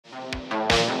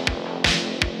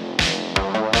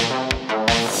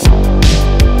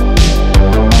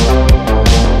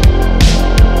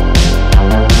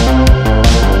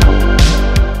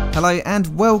Hello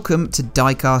and welcome to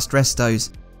Diecast Restos.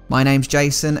 My name's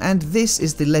Jason and this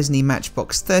is the Lesney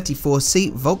Matchbox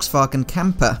 34-seat Volkswagen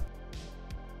Camper.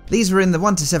 These were in the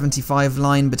 1-75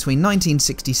 line between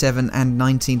 1967 and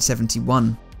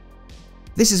 1971.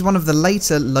 This is one of the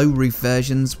later low roof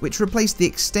versions which replaced the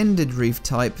extended roof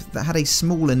type that had a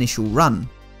small initial run.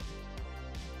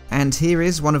 And here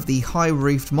is one of the high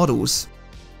roofed models.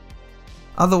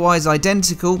 Otherwise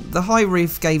identical, the high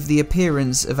roof gave the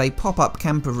appearance of a pop-up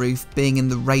camper roof being in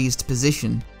the raised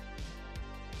position.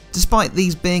 Despite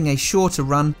these being a shorter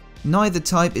run, neither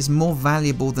type is more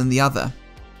valuable than the other.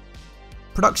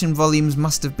 Production volumes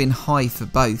must have been high for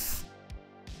both.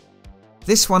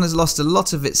 This one has lost a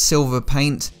lot of its silver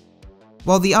paint,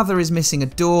 while the other is missing a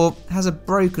door, has a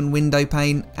broken window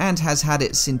pane and has had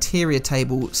its interior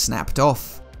table snapped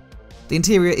off. The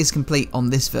interior is complete on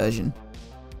this version.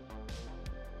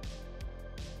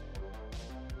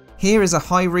 Here is a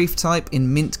high roof type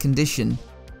in mint condition.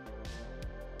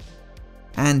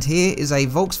 And here is a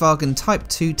Volkswagen Type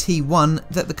 2 T1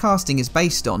 that the casting is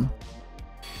based on.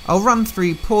 I'll run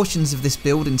through portions of this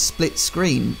build in split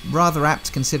screen, rather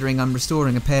apt considering I'm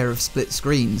restoring a pair of split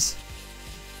screens.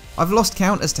 I've lost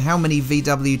count as to how many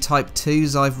VW Type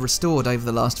 2s I've restored over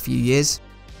the last few years.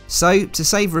 So, to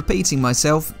save repeating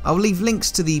myself, I'll leave links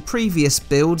to the previous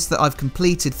builds that I've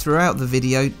completed throughout the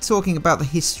video talking about the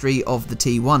history of the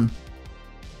T1.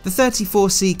 The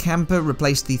 34C camper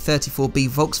replaced the 34B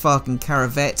Volkswagen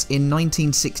Caravette in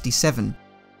 1967.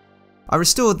 I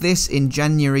restored this in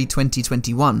January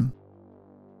 2021.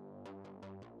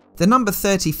 The number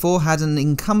 34 had an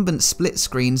incumbent split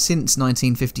screen since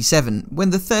 1957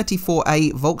 when the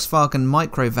 34A Volkswagen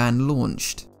Microvan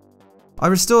launched. I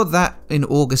restored that in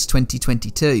August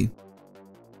 2022.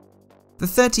 The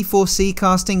 34C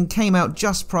casting came out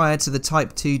just prior to the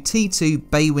Type 2 T2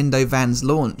 bay window van's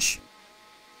launch.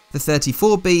 The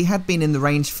 34B had been in the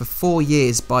range for 4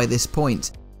 years by this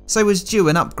point, so was due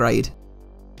an upgrade.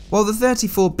 While the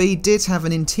 34B did have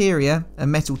an interior, a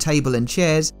metal table and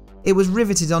chairs, it was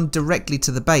riveted on directly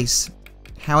to the base.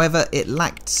 However, it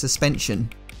lacked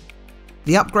suspension.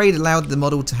 The upgrade allowed the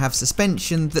model to have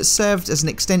suspension that served as an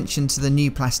extension to the new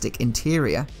plastic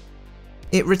interior.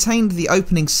 It retained the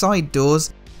opening side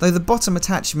doors, though the bottom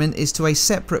attachment is to a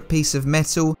separate piece of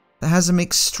metal that has some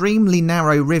extremely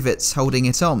narrow rivets holding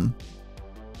it on.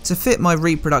 To fit my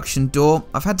reproduction door,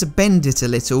 I've had to bend it a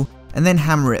little and then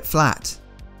hammer it flat.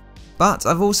 But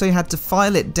I've also had to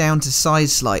file it down to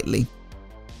size slightly.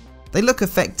 They look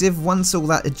effective once all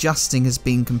that adjusting has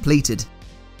been completed.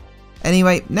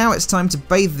 Anyway, now it's time to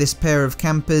bathe this pair of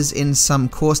campers in some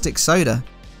caustic soda.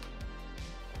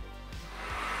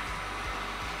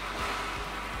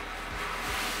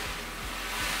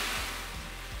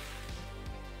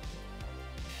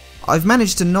 I've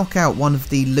managed to knock out one of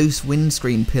the loose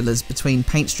windscreen pillars between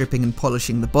paint stripping and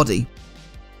polishing the body.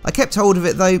 I kept hold of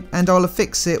it though, and I'll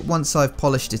affix it once I've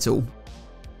polished it all.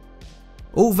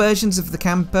 All versions of the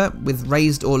camper, with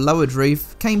raised or lowered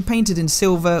roof, came painted in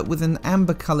silver with an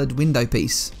amber coloured window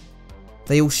piece.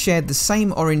 They all shared the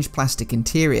same orange plastic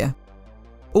interior.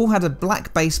 All had a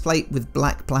black base plate with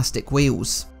black plastic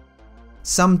wheels.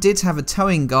 Some did have a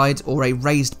towing guide or a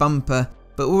raised bumper,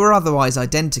 but were otherwise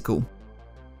identical.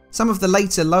 Some of the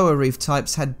later lower roof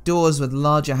types had doors with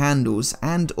larger handles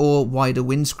and or wider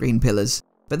windscreen pillars,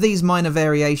 but these minor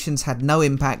variations had no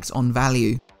impact on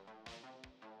value.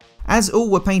 As all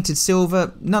were painted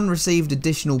silver, none received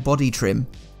additional body trim.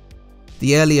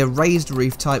 The earlier raised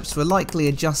roof types were likely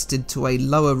adjusted to a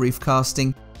lower roof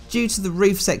casting due to the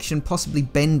roof section possibly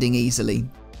bending easily.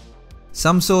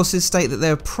 Some sources state that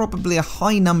there were probably a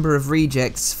high number of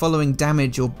rejects following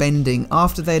damage or bending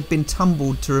after they had been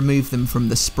tumbled to remove them from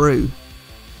the sprue.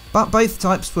 But both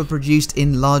types were produced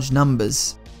in large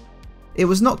numbers. It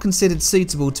was not considered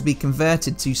suitable to be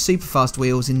converted to superfast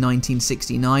wheels in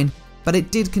 1969, but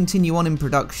it did continue on in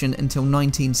production until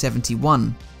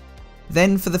 1971.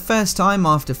 Then, for the first time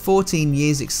after 14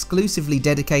 years exclusively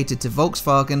dedicated to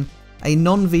Volkswagen, a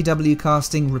non-VW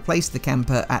casting replaced the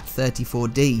camper at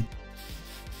 34D.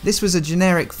 This was a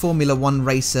generic Formula 1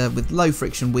 racer with low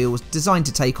friction wheels designed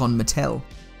to take on Mattel.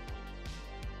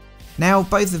 Now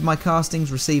both of my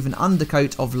castings receive an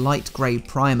undercoat of light grey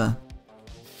primer.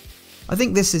 I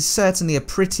think this is certainly a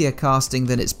prettier casting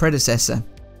than its predecessor.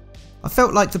 I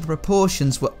felt like the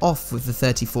proportions were off with the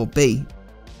 34B.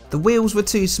 The wheels were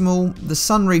too small, the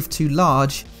sunroof too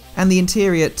large, and the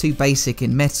interior too basic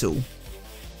in metal.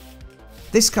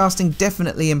 This casting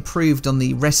definitely improved on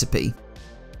the recipe.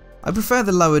 I prefer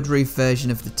the lowered roof version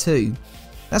of the two.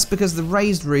 That's because the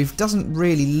raised roof doesn't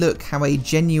really look how a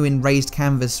genuine raised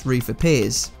canvas roof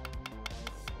appears.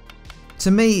 To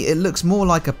me, it looks more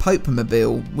like a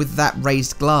Popemobile with that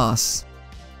raised glass.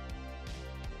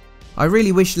 I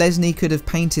really wish Lesney could have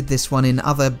painted this one in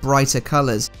other brighter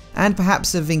colours, and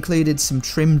perhaps have included some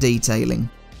trim detailing.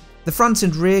 The front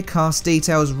and rear cast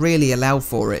details really allow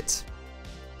for it.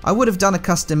 I would have done a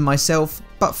custom myself,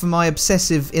 but for my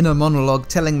obsessive inner monologue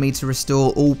telling me to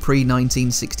restore all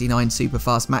pre-1969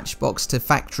 superfast Matchbox to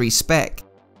factory spec.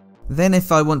 Then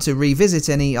if I want to revisit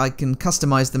any, I can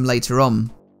customise them later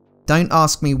on. Don't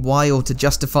ask me why or to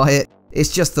justify it,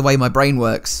 it's just the way my brain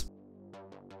works.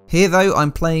 Here though,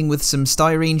 I'm playing with some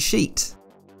styrene sheet.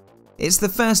 It's the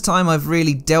first time I've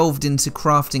really delved into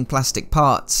crafting plastic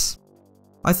parts.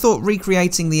 I thought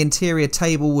recreating the interior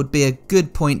table would be a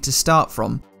good point to start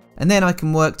from, and then I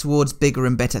can work towards bigger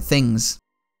and better things.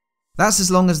 That's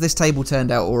as long as this table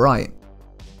turned out alright.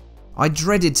 I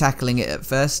dreaded tackling it at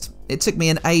first. It took me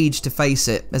an age to face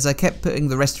it, as I kept putting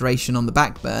the restoration on the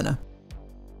back burner.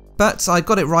 But I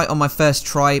got it right on my first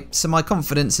try, so my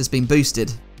confidence has been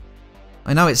boosted.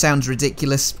 I know it sounds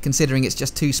ridiculous, considering it's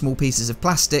just two small pieces of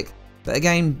plastic, but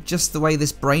again, just the way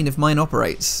this brain of mine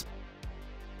operates.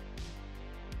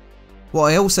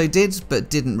 What I also did, but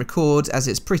didn't record as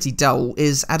it's pretty dull,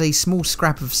 is add a small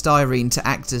scrap of styrene to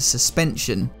act as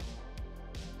suspension.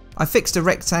 I fixed a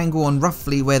rectangle on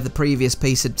roughly where the previous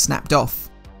piece had snapped off.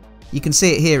 You can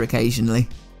see it here occasionally.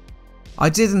 I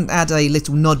didn't add a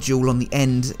little nodule on the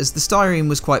end, as the styrene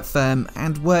was quite firm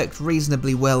and worked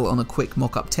reasonably well on a quick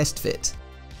mock-up test fit.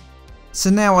 So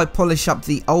now I polish up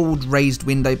the old raised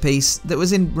window piece that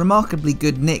was in remarkably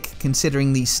good nick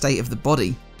considering the state of the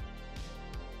body.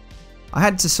 I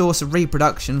had to source a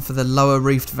reproduction for the lower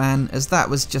roofed van, as that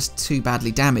was just too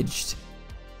badly damaged.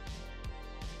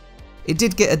 It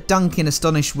did get a dunk in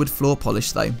Astonished wood floor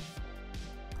polish though.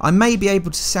 I may be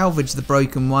able to salvage the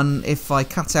broken one if I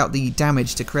cut out the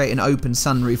damage to create an open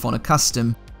sunroof on a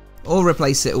custom, or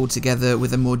replace it altogether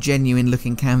with a more genuine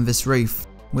looking canvas roof.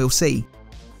 We'll see.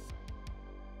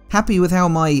 Happy with how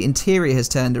my interior has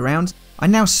turned around, I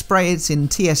now spray it in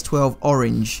TS12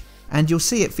 orange, and you'll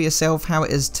see it for yourself how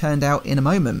it has turned out in a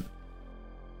moment.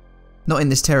 Not in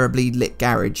this terribly lit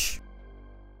garage.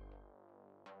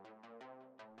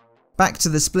 Back to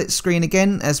the split screen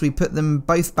again as we put them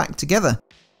both back together.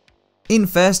 In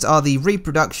first are the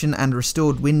reproduction and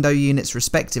restored window units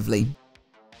respectively.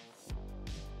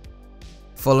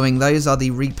 Following those are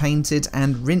the repainted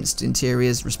and rinsed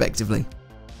interiors respectively.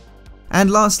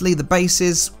 And lastly the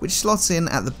bases, which slot in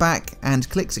at the back and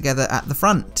click together at the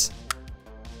front.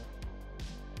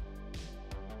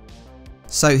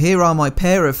 So here are my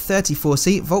pair of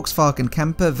 34-seat Volkswagen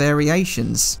Camper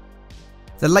variations.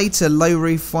 The later low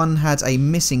roof one had a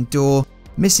missing door,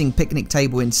 missing picnic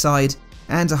table inside,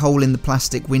 and a hole in the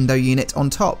plastic window unit on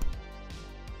top.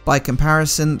 By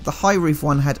comparison, the high roof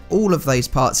one had all of those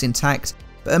parts intact,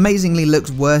 but amazingly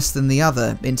looked worse than the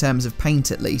other, in terms of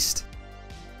paint at least.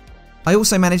 I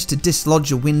also managed to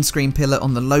dislodge a windscreen pillar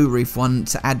on the low roof one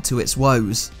to add to its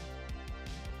woes.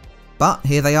 But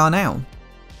here they are now.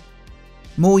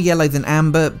 More yellow than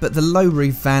amber, but the low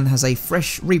roof van has a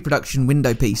fresh reproduction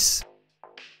window piece.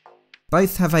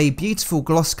 Both have a beautiful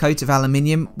gloss coat of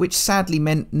aluminium, which sadly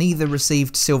meant neither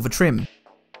received silver trim.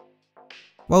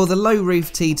 While the low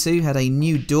roof T2 had a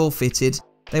new door fitted,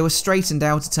 they were straightened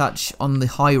out a touch on the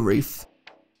high roof.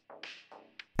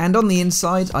 And on the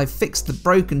inside, I fixed the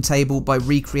broken table by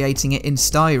recreating it in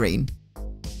styrene.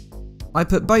 I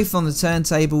put both on the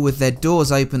turntable with their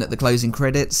doors open at the closing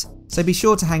credits, so be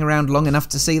sure to hang around long enough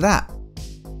to see that.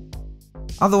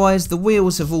 Otherwise, the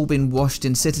wheels have all been washed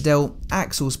in Citadel,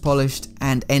 axles polished,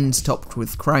 and ends topped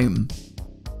with chrome.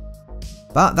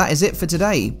 But that is it for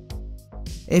today.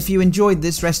 If you enjoyed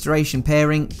this restoration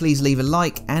pairing, please leave a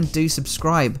like and do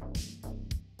subscribe.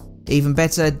 Even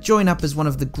better, join up as one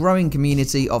of the growing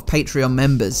community of Patreon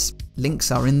members. Links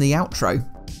are in the outro.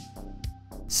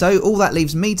 So all that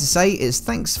leaves me to say is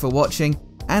thanks for watching,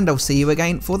 and I'll see you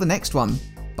again for the next one.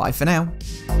 Bye for now.